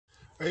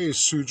A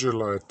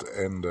sugilite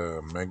and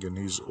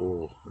manganese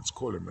ore. Let's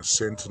call him a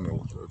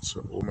sentinel. It's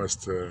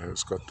almost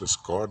has got this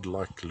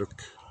guard-like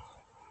look.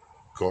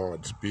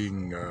 Guard,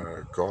 being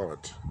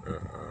guard,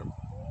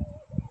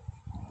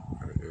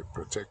 a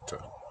protector.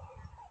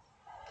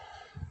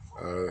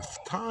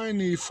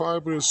 Tiny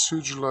fibrous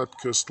sugilite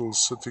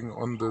crystals sitting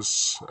on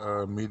this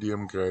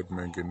medium-grade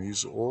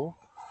manganese ore.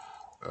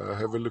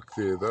 Have a look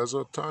there. Those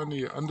are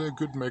tiny, under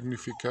good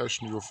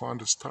magnification you'll find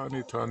it's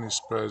tiny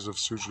sprays of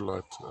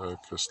sugilite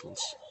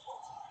crystals.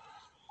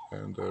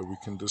 And we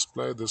can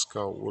display this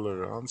guy all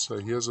around. So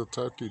here's a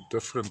totally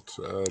different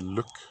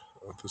look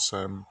of the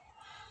same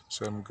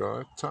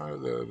guy.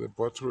 The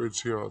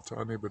botryoids here are a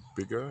tiny bit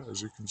bigger,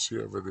 as you can see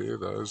over there.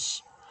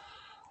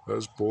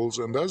 Those balls,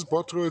 and those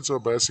botryoids are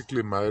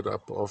basically made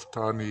up of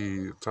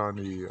tiny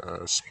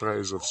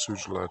sprays of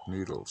sugilite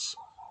needles.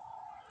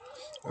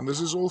 And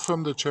this is all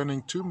from the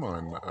Channing 2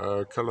 mine,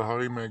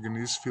 Kalahari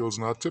Manganese Fields.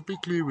 Now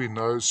typically we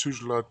know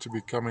sugilite to be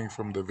coming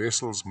from the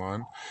Wessels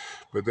mine,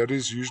 but that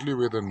is usually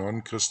where the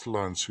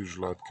non-crystalline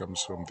sugilite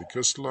comes from. The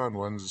crystalline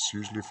ones is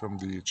usually from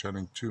the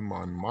Channing 2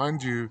 mine.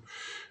 Mind you,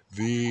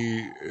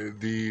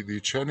 the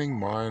Channing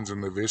mines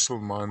and the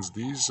Wessel mines,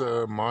 these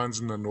mines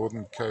in the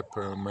Northern Cape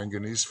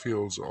manganese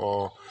fields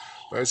are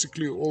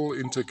basically all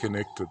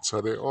interconnected.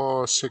 So there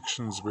are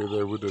sections where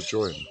they would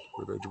join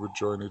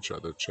each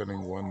other.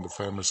 Channing 1, the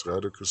famous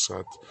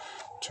rhodochrosite,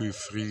 2,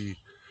 3.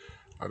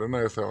 I don't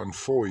know if they're on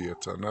 4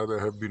 yet. I know they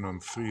have been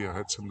on 3. I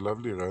had some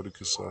lovely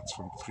rhodochrosites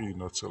from 3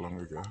 not so long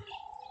ago.